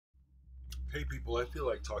Hey people, I feel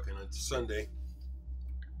like talking. It's Sunday,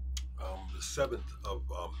 the 7th of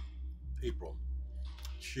April.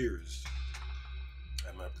 Cheers.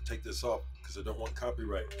 I'm gonna have to take this off because I don't want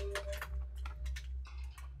copyright.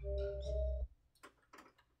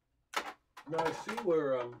 Now I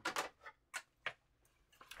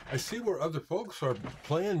see where other folks are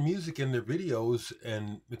playing music in their videos,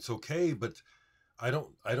 and it's okay, but I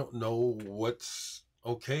don't know what's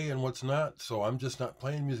okay and what's not, so I'm just not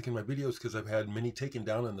playing music in my videos because I've had many taken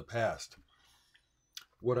down in the past.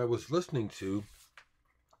 What I was listening to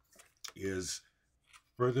is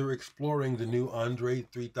further exploring the new Andre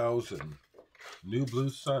 3000, New Blue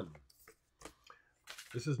Sun.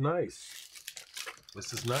 This is nice.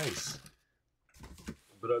 This is nice.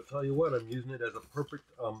 But I'll tell you what, I'm using it as a perfect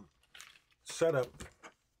setup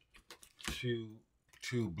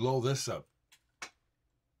to blow this up.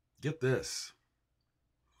 Get this.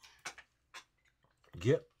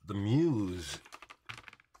 Get the Muse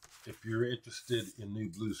if you're interested in New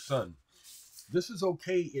Blue Sun. This is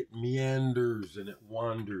okay. It meanders and it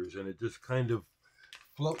wanders and it just kind of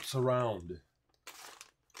floats around.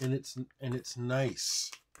 And it's nice.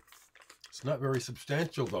 It's not very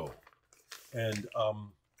substantial though. And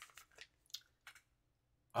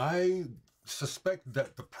I suspect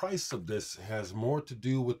that the price of this has more to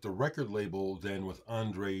do with the record label than with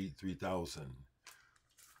Andre 3000.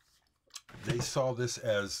 They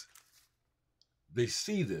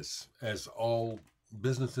see this as all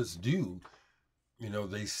businesses do. You know,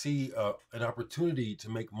 they see an opportunity to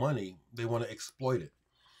make money. They want to exploit it.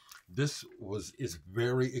 This is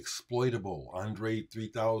very exploitable. Andre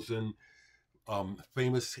 3000,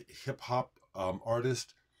 famous hip hop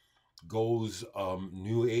artist, goes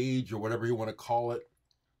new age or whatever you want to call it,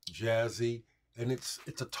 jazzy, and it's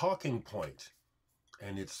a talking point,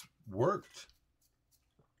 and it's worked.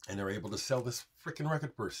 And they're able to sell this freaking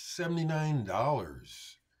record for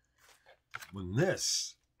 $79. When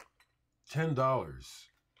this, $10.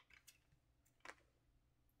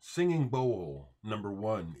 Singing Bowl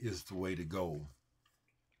 #1 is the way to go.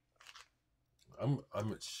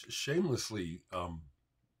 I'm shamelessly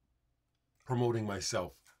promoting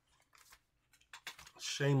myself.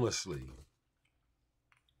 Shamelessly.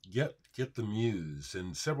 Get the Muse,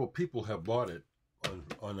 and several people have bought it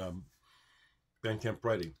on Bandcamp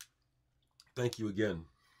Friday. Thank you again.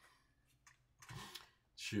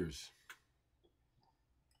 Cheers.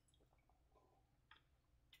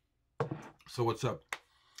 So what's up?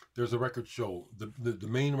 There's a record show. The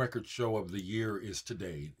main record show of the year is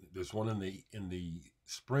today. There's one in the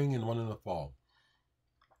spring and one in the fall.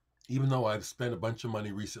 Even though I've spent a bunch of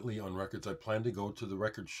money recently on records, I plan to go to the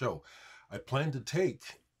record show. I plan to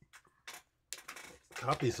take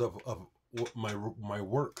copies of my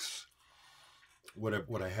works,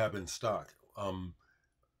 what I have in stock.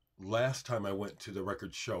 Last time I went to the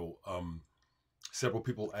record show, several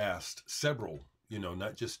people asked,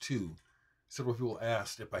 not just two. Several people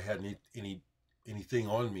asked if I had anything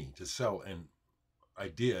on me to sell, and I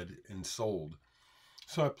did and sold.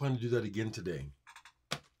 So I plan to do that again today.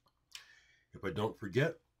 If I don't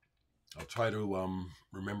forget, I'll try to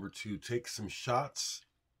remember to take some shots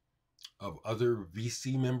of other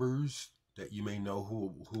VC members that you may know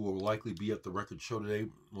who will likely be at the record show today.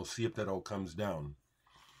 We'll see if that all comes down.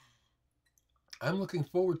 I'm looking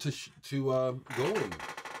forward to going.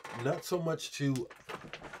 Not so much to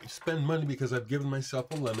spend money because I've given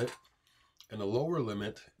myself a limit and a lower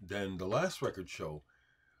limit than the last record show.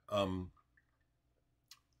 I'm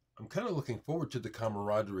kind of looking forward to the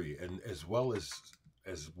camaraderie, and as well as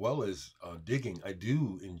digging. I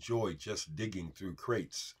do enjoy just digging through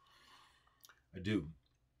crates. I do.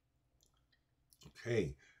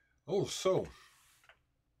 Okay. Oh, so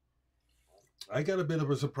I got a bit of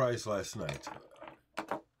a surprise last night.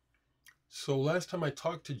 So last time I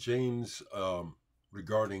talked to James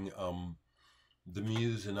regarding the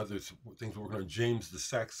Muse and other things we're working on, James, the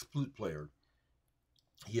sax flute player,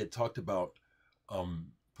 he had talked about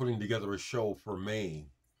putting together a show for May,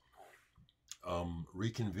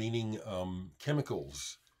 reconvening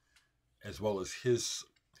Chemicals, as well as his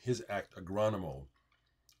act, Agronomo.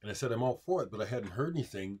 And I said, I'm all for it, but I hadn't heard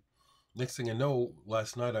anything. Next thing I know,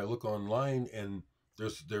 last night I look online and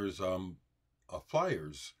there's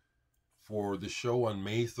flyers for the show on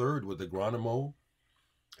May 3rd with Agronomo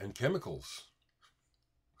and Chemicals.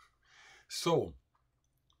 So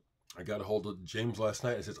I got a hold of James last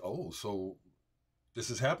night and says, oh, so this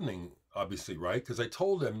is happening, obviously, right? Because I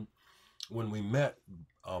told him when we met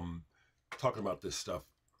talking about this stuff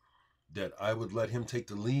that I would let him take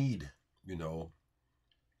the lead,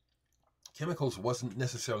 Chemicals wasn't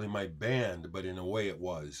necessarily my band, but in a way it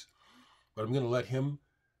was. But I'm going to let him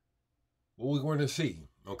Well, we're going to see.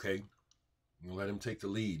 Okay. We'll let him take the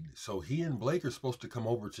lead. So he and Blake are supposed to come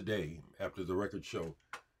over today after the record show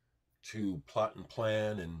to plot and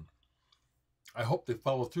plan, and I hope they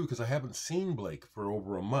follow through because I haven't seen Blake for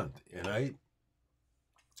over a month, and I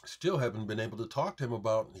still haven't been able to talk to him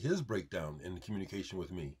about his breakdown in communication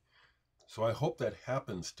with me. So I hope that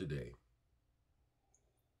happens today.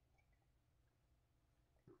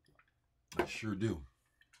 I sure do.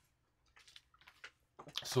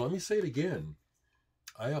 So let me say it again.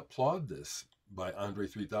 I applaud this by Andre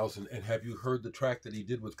 3000. And have you heard the track that he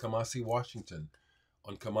did with Kamasi Washington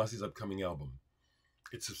on Kamasi's upcoming album?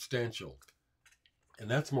 It's substantial. And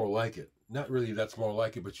that's more like it. Not really that's more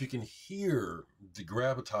like it, but you can hear the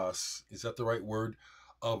gravitas, is that the right word,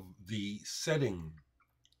 of the setting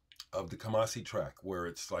of the Kamasi track, where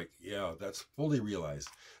it's like, yeah, that's fully realized.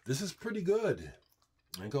 This is pretty good.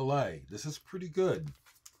 I ain't gonna lie. This is pretty good.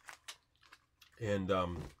 And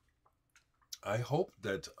I hope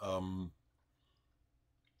that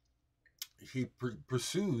he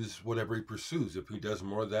pursues whatever he pursues. If he does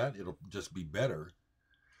more of that, it'll just be better.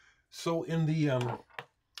 So in the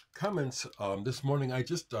comments this morning, I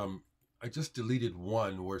just deleted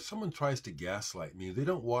one where someone tries to gaslight me. They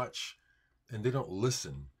don't watch and they don't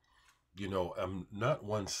listen. You know, I'm not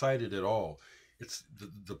one-sided at all. It's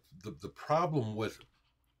the problem with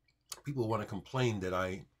people who want to complain that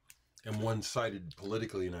I am one-sided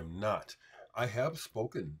politically, and I'm not. I have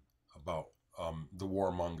spoken about the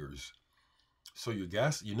warmongers. So you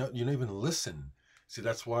don't even listen. See,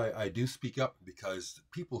 that's why I do speak up, because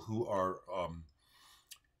people who are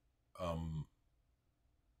I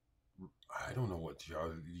don't know what you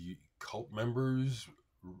are, cult members,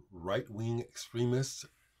 right-wing extremists,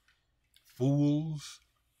 fools,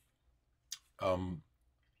 no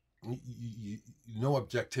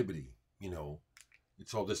objectivity, you know.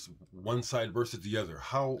 It's all this one side versus the other.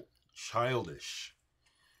 How childish.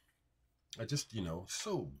 I just,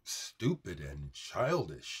 so stupid and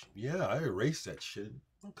childish. Yeah, I erase that shit.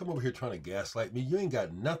 Don't come over here trying to gaslight me. You ain't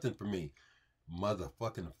got nothing for me,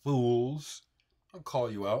 motherfucking fools. I'll call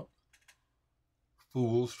you out.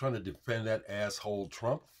 Fools trying to defend that asshole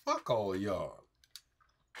Trump. Fuck all of y'all.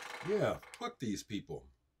 Yeah, fuck these people.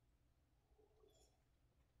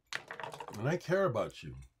 And I care about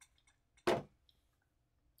you.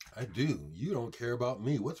 I do. You don't care about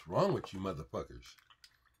me. What's wrong with you motherfuckers?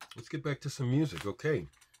 Let's get back to some music, okay?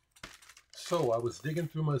 So I was digging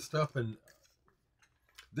through my stuff, and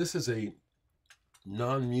this is a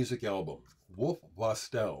non-music album, Wolf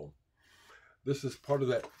Vostell. This is part of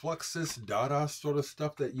that Fluxus Dada sort of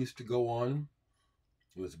stuff that used to go on.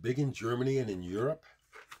 It was big in Germany and in Europe.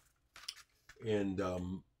 And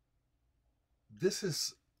this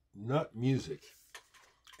is not music.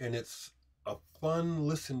 And it's a fun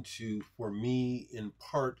listen to for me, in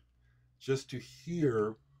part, just to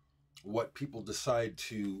hear what people decide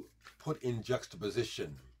to put in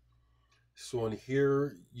juxtaposition. So in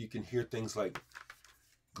here, you can hear things like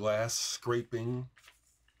glass scraping,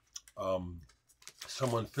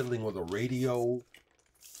 someone fiddling with a radio,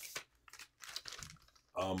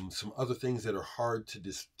 some other things that are hard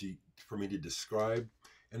for me to describe.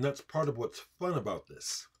 And that's part of what's fun about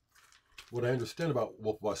this. What I understand about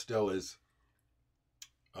Wolf Vostell is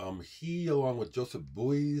he, along with Joseph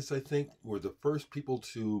Beuys, I think, were the first people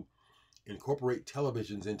to incorporate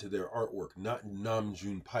televisions into their artwork, not Nam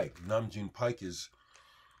June Paik. Nam June Paik is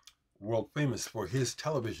world famous for his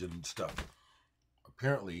television stuff.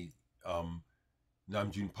 Apparently,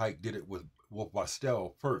 Nam June Paik did it with Wolf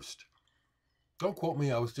Vostell first. Don't quote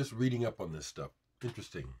me, I was just reading up on this stuff.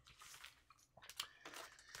 Interesting.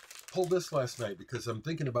 Pulled this last night because I'm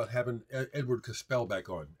thinking about having Edward Caspell back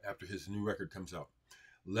on after his new record comes out.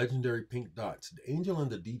 Legendary Pink Dots, The Angel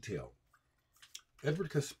and the Detail.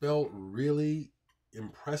 Edward Caspell really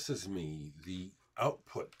impresses me. The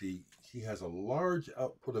output, he has a large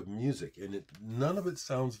output of music, and none of it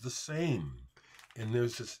sounds the same. And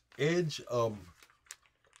there's this there's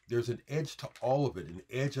an edge to all of it, an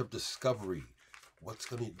edge of discovery. What's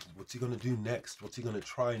he gonna do next? What's he gonna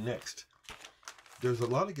try next? There's a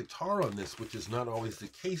lot of guitar on this, which is not always the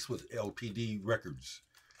case with LPD records.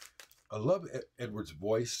 I love Edward's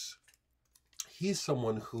voice. He's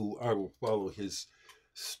someone who I will follow his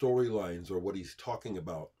storylines or what he's talking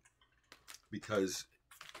about, because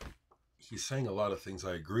he's saying a lot of things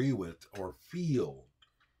I agree with or feel,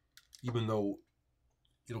 even though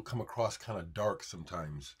it'll come across kind of dark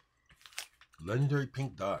sometimes. Legendary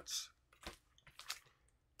Pink Dots.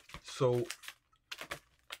 So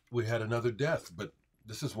we had another death, but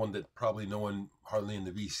this is one that probably no one hardly in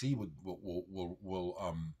the VC will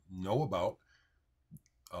know about.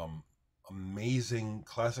 A amazing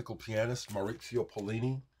classical pianist, Maurizio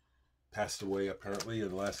Pollini, passed away apparently in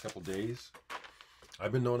the last couple days.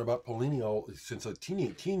 I've been knowing about Pollini since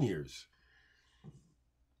teen years.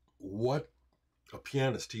 What a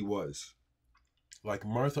pianist he was. Like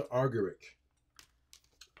Martha Argerich,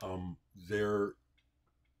 the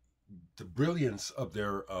brilliance of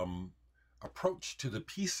their approach to the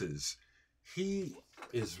pieces. He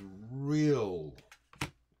is real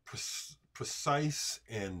precise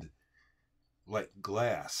and like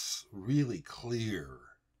glass, really clear.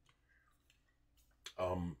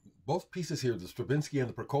 Both pieces here, the Strawinsky and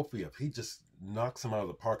the Prokofieff, he just knocks them out of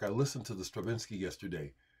the park. I listened to the Strawinsky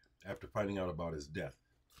yesterday after finding out about his death.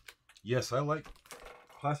 Yes, I like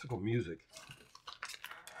classical music.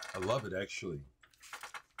 I love it, actually.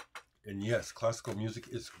 And yes, classical music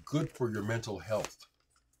is good for your mental health.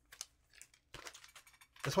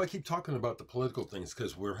 That's why I keep talking about the political things,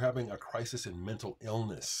 because we're having a crisis in mental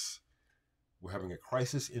illness. We're having a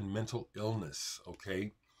crisis in mental illness,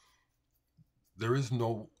 okay? There's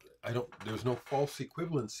no false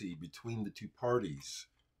equivalency between the two parties,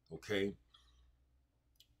 okay?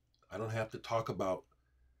 I don't have to talk about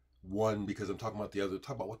one because I'm talking about the other.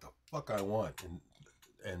 Talk about what the fuck I want.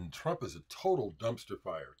 And Trump is a total dumpster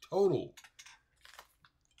fire. Total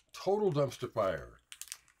dumpster fire.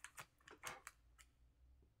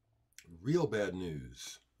 Real bad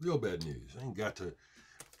news. Real bad news. I ain't got to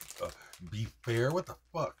be fair. What the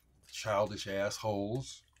fuck? Childish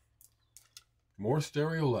assholes. More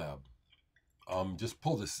Stereolab. Just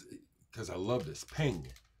pull this because I love this. Peng.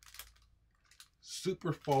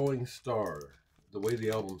 Super Falling Star. The way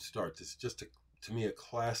the album starts. It's just, to me, a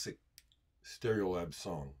classic Stereolab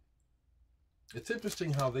song. It's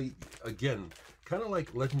interesting how they, again, kind of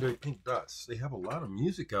like legendary Pink Dots, they have a lot of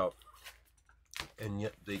music out, and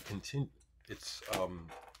yet they continue. It's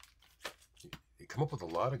they come up with a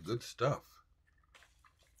lot of good stuff.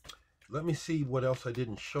 Let me see what else I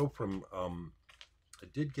didn't show from. I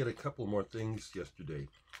did get a couple more things yesterday.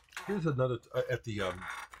 Here's another at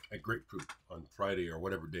Grapefruit on Friday or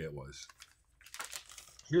whatever day it was.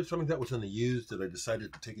 Here's something that was in the used that I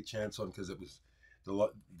decided to take a chance on because it was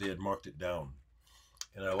they had marked it down,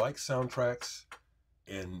 and I like soundtracks,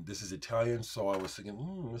 and this is Italian, so I was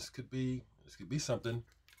thinking, this could be something.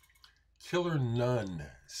 Killer Nun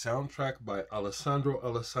soundtrack by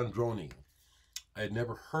Alessandroni. I had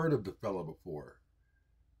never heard of the fella before.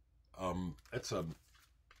 I'm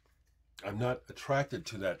not attracted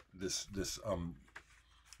to this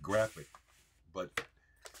graphic, but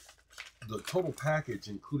the total package,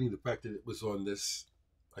 including the fact that it was on this,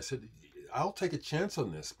 I said, I'll take a chance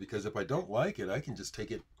on this, because if I don't like it, I can just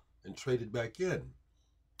take it and trade it back in.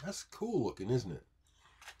 That's cool looking, isn't it?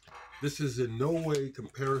 This is in no way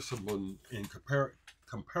comparable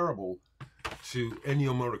to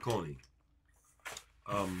Ennio Morricone.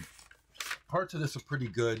 Parts of this are pretty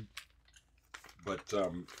good, but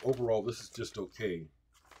overall, this is just okay.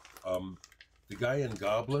 The guy in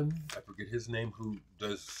Goblin, I forget his name, who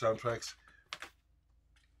does soundtracks,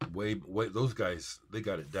 those guys, they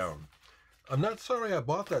got it down. I'm not sorry I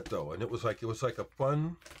bought that though, and it was like having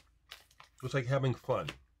fun.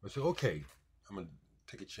 I said, okay, I'm gonna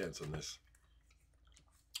take a chance on this.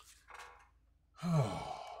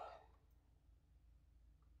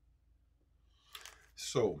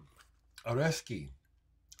 So, Areski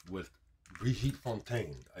with Brigitte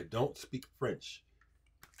Fontaine. I don't speak French.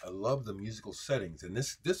 I love the musical settings, and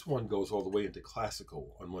this one goes all the way into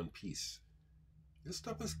classical on one piece. This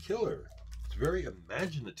stuff is killer. It's very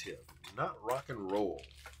imaginative, not rock and roll.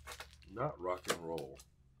 Not rock and roll.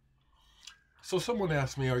 So someone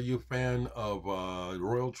asked me, are you a fan of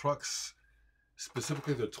Royal Trucks,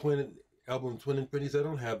 specifically the album Twin Infinities? I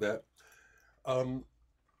don't have that.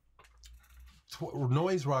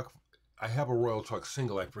 Noise rock, I have a Royal Truck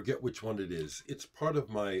single. I forget which one it is. It's part of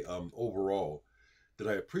my overall that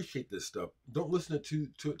I appreciate this stuff. Don't listen to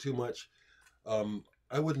it too much.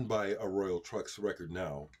 I wouldn't buy a Royal Trucks record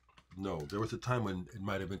now. No, there was a time when it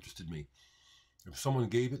might have interested me. If someone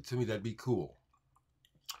gave it to me, that'd be cool.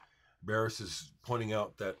 Barris is pointing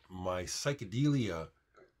out that my Psychedelia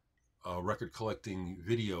record collecting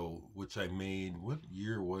video, which I made, what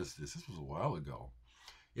year was this? This was a while ago.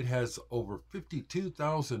 It has over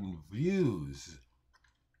 52,000 views.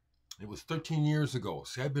 It was 13 years ago.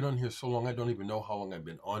 See, I've been on here so long, I don't even know how long I've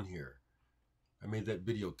been on here. I made that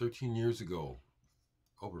video 13 years ago.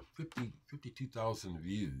 Over 52,000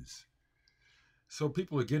 views. So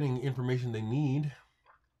people are getting information they need.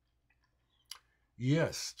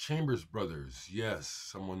 Yes, Chambers Brothers. Yes,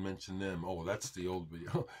 someone mentioned them. Oh, that's the old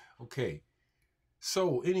video. Okay.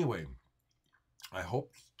 So anyway, I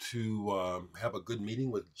hope to have a good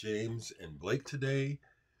meeting with James and Blake today.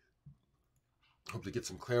 Hope to get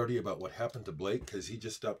some clarity about what happened to Blake, because he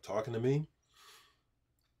just stopped talking to me.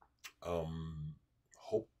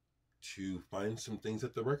 Hope to find some things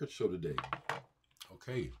at the record show today.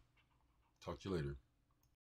 Okay, talk to you later.